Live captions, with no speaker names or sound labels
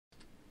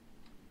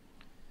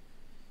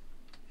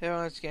Here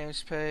on its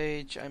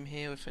Gamespage, I'm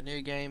here with a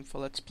new game for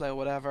Let's Play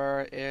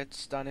whatever.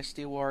 It's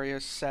Dynasty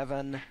Warriors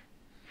 7.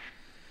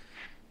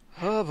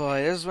 Oh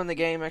boy, this is when the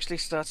game actually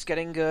starts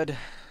getting good.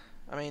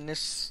 I mean,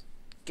 this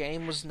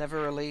game was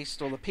never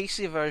released, or the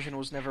PC version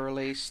was never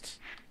released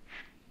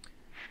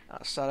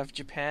outside of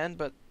Japan,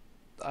 but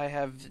I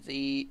have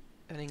an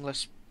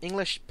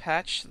English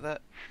patch that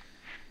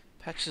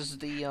patches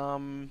the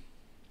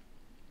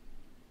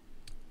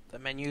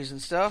menus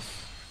and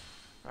stuff.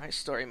 Alright,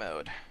 story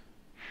mode.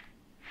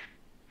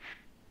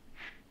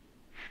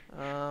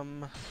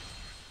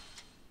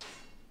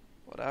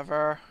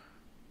 Whatever.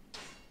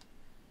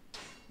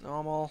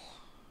 Normal.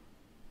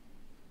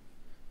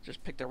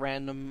 Just picked a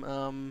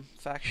random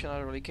faction, I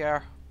don't really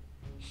care.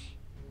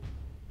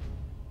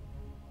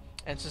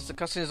 And since the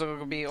cutscenes are going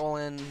to be all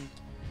in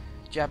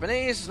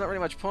Japanese, there's not really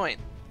much point.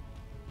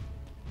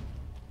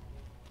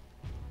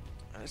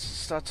 It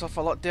starts off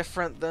a lot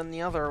different than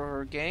the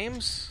other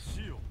games.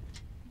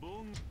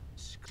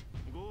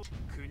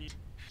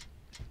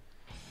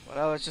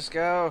 Well, let's just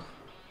go.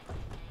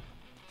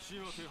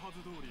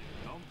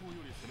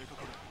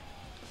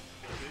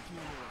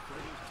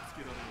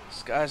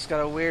 This guy's got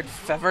a weird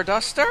feather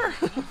duster?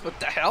 What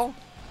the hell?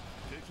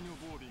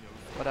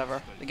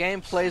 Whatever. The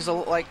game plays a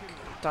lot like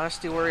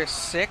Dynasty Warriors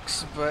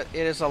 6, but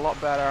it is a lot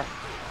better.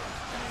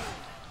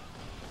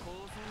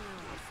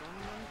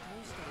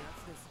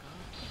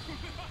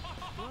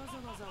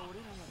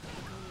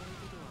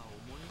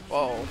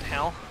 Whoa, the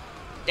hell?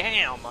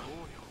 Damn!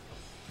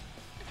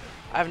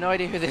 I have no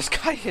idea who this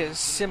guy is.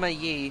 Sima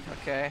Yi,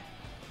 okay.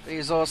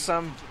 He's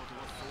awesome.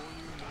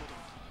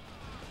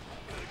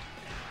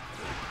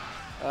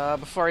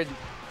 Before I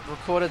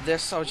recorded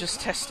this, I was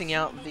just testing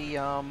out the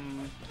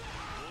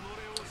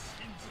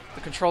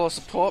controller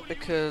support,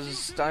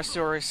 because Dynasty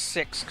Warriors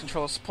 6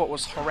 controller support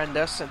was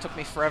horrendous and it took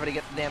me forever to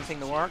get the damn thing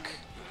to work.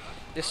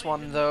 This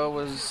one, though,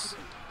 was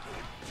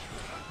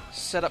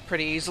set up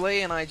pretty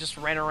easily, and I just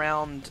ran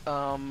around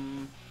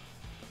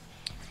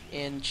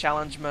in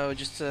challenge mode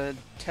just to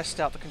test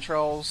out the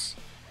controls.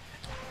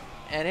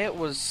 And it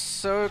was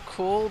so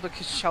cool,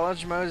 because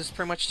challenge mode is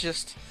pretty much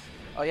just,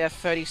 oh yeah,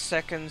 30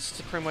 seconds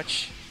to pretty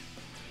much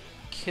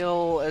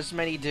kill as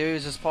many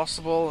dudes as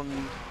possible, and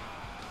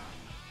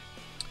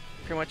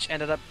pretty much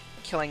ended up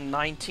killing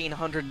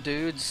 1900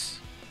 dudes,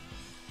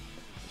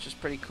 which is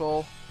pretty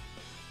cool.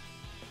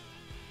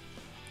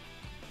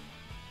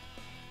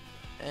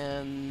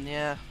 And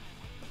yeah,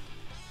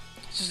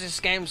 it's just this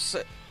game's,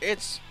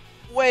 it's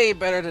way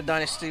better than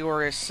Dynasty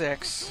Warriors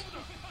 6.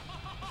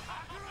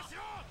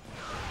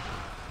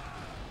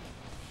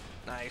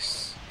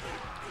 Nice.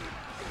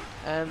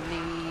 And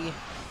the...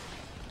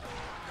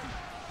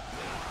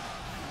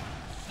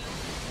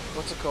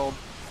 what's it called?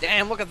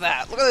 Damn, look at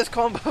that! Look at those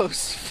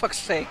combos! Fuck's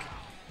sake.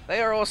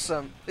 They are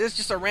awesome. This is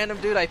just a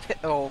random dude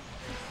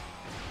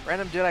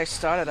random dude I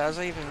started as.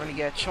 I didn't even really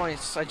get a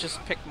choice. I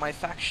just picked my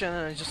faction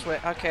and I just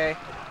went, okay.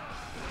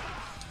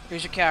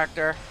 Here's your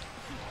character.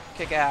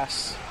 Kick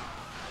ass.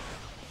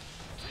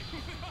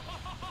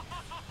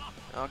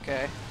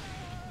 Okay.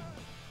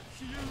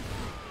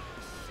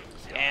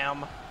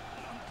 Damn.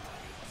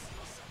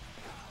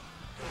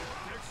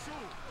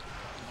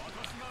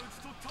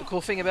 The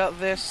cool thing about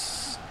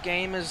this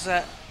game is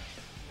that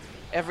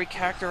every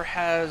character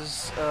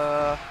has,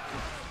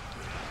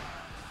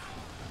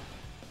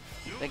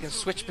 they can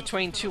switch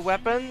between two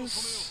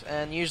weapons,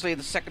 and usually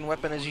the second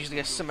weapon is usually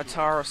a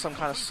scimitar or some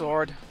kind of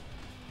sword.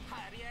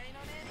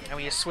 And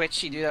when you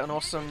switch, you do an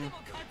awesome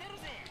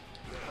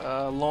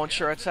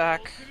launcher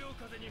attack.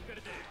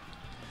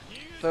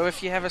 Though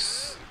if you have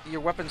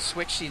your weapon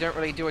switched, you don't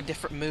really do a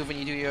different move when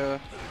you do your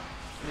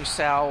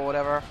Musou or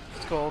whatever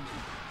it's called.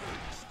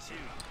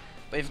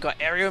 But you've got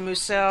aerial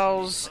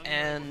Musous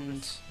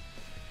and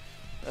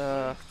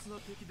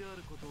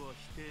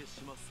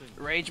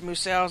rage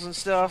Musous and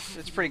stuff.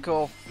 It's pretty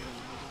cool.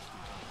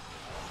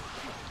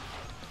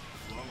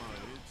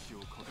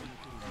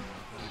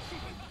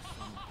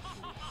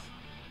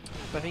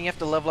 But I think you have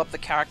to level up the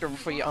character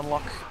before you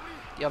unlock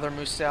the other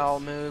Musou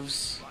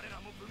moves.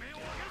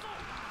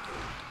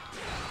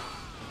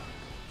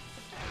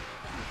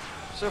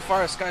 So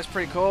far, this guy's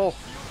pretty cool.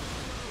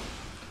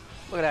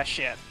 Look at that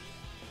shit.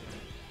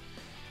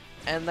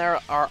 And there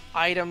are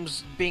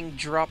items being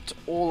dropped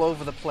all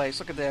over the place.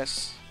 Look at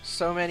this.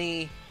 So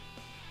many,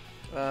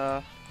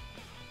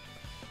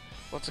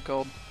 what's it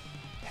called?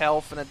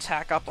 Health and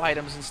attack up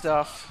items and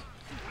stuff.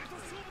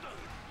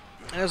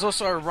 And there's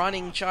also a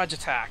running charge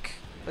attack.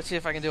 Let's see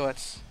if I can do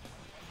it.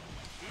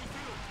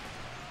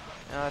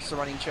 That's the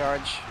running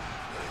charge.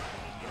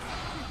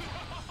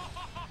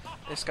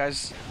 This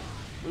guy's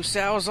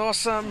Musou is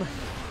awesome.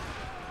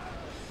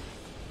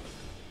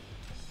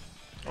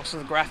 Also,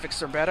 the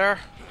graphics are better.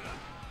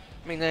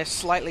 I mean, they're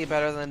slightly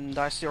better than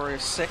Dynasty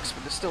Warriors 6,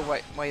 but they're still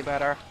way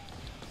better.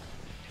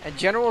 And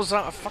generals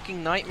aren't a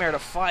fucking nightmare to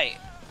fight.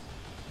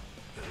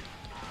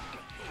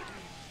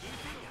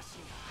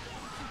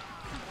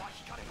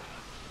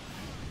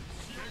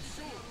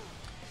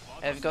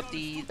 I've got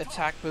the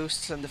attack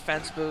boosts and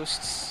defense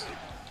boosts.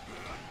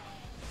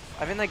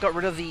 I think they got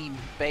rid of the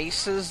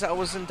bases that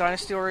was in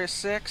Dynasty Warriors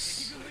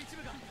 6.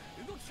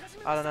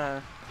 I don't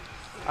know.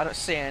 I don't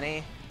see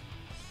any.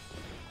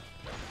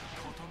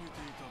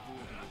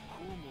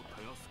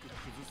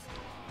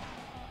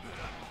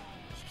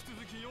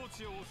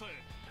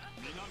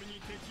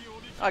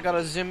 I got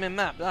a zoom in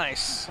map.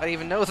 Nice. I didn't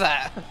even know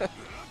that.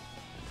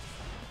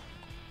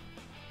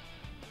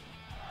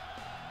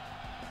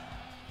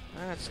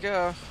 Let's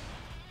go.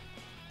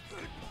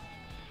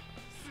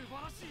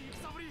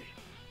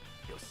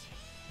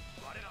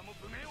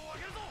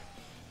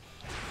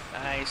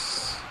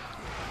 Nice.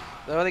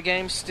 Though the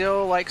game's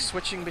still like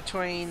switching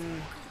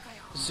between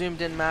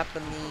zoomed in map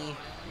and the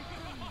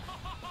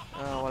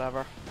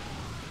whatever.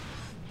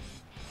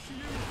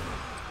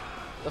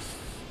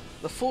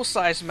 The full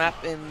size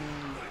map in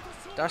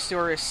Dynasty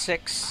Warriors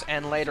 6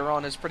 and later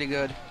on is pretty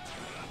good.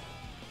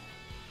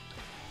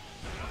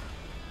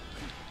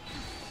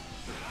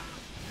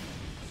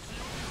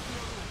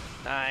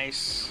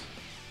 Nice.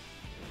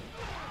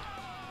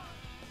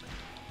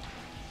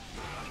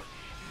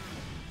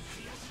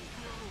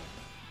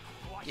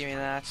 Give me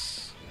that.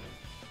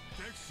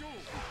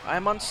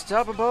 I'm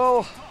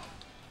unstoppable.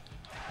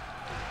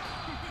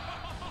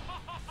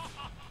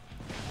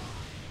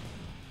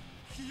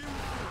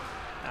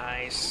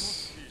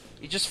 Nice.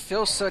 You just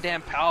feel so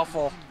damn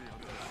powerful.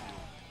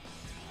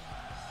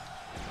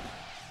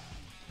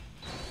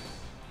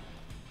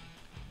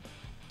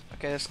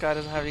 Okay, this guy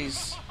doesn't have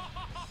these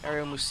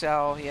aerial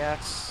Musou yet.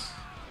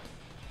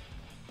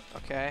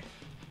 Okay.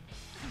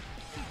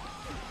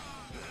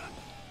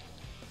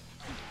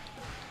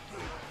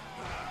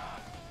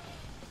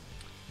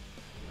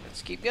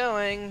 Let's keep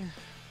going.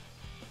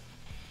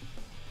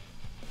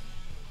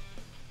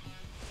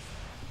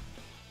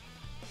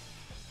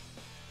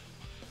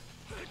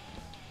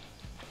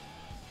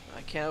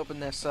 I can't open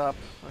this up.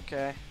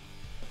 Okay.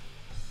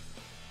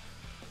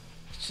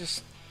 It's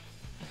just...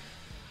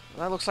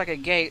 Well, that looks like a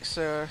gate,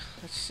 so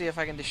let's see if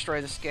I can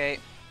destroy this gate.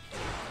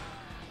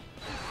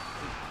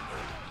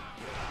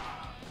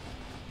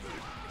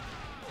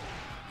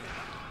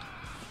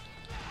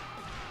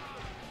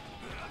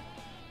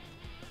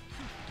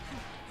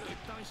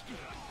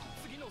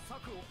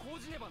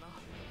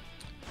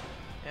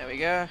 There we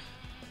go.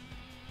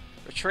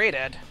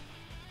 Retreated.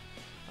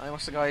 I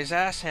must have got his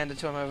ass handed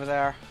to him over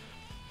there.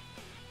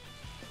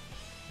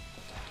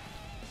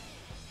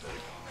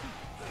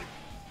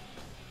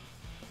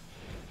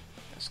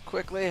 Let's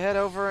quickly head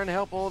over and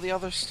help all the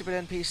other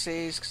stupid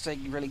NPCs, because they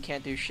really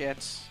can't do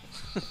shit.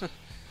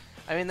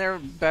 I mean, they're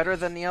better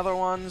than the other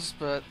ones,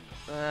 but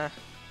the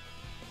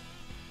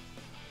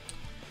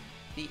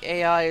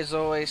AI is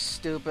always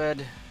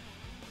stupid.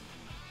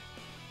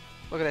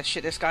 Look at that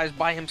shit, this guy's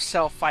by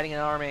himself fighting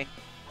an army.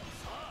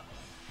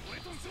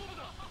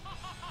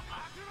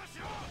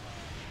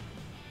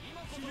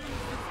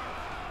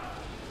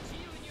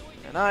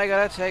 And I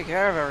gotta take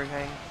care of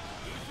everything.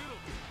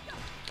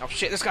 Oh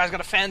shit, this guy's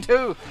got a fan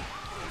too!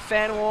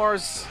 Fan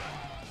wars!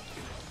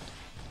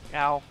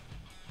 Ow.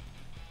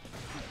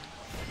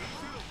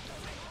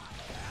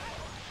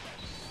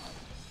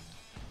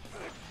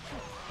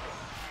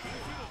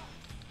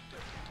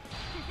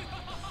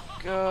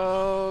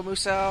 Go,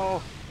 Musou!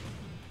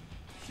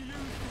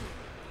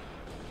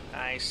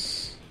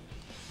 Nice.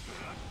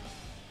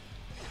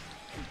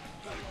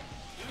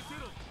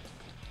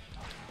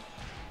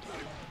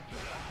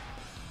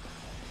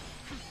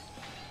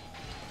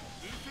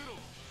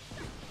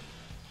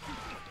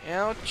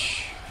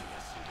 Ouch.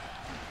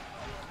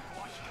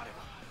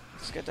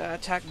 Let's get that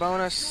attack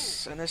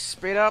bonus and this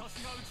speed up.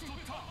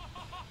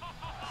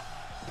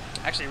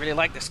 I actually really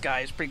like this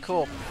guy, he's pretty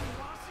cool.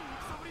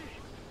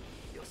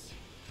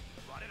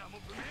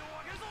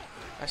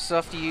 I still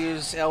have to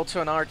use L2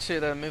 and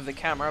R2 to move the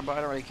camera, but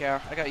I don't really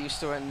care. I got used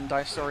to it in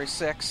Dynasty Warriors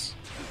 6.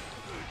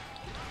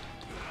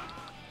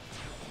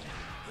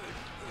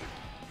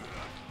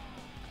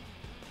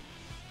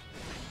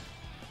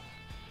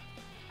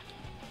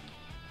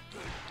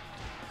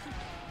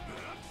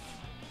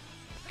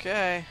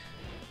 Okay.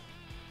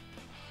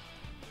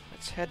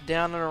 Let's head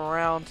down and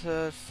around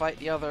to fight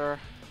the other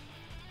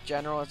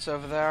general that's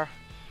over there.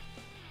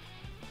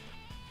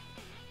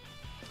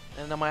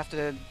 And then I might have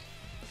to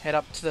head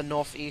up to the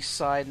northeast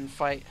side and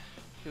fight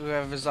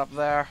whoever's up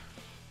there.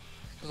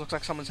 It looks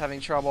like someone's having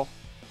trouble.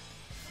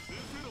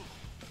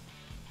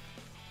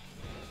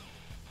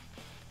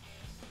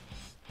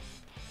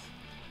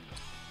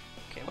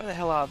 Okay, where the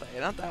hell are they?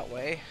 Not that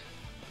way.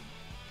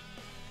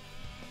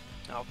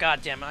 Oh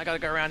god damn it, I gotta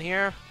go around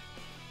here.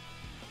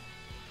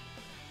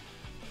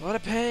 What a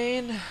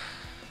pain.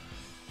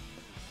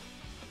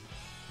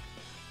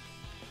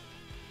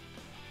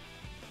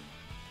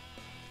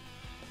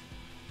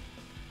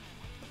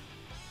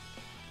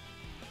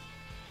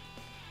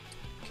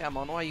 Come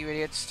on, why are you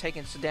idiots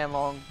taking so damn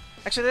long?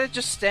 Actually, they're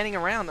just standing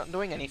around, not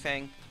doing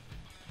anything.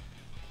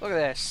 Look at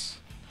this.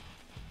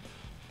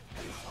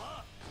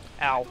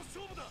 Ow.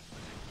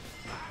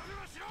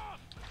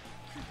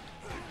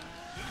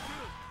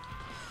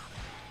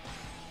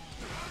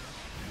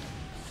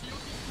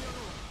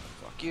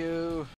 Fuck you.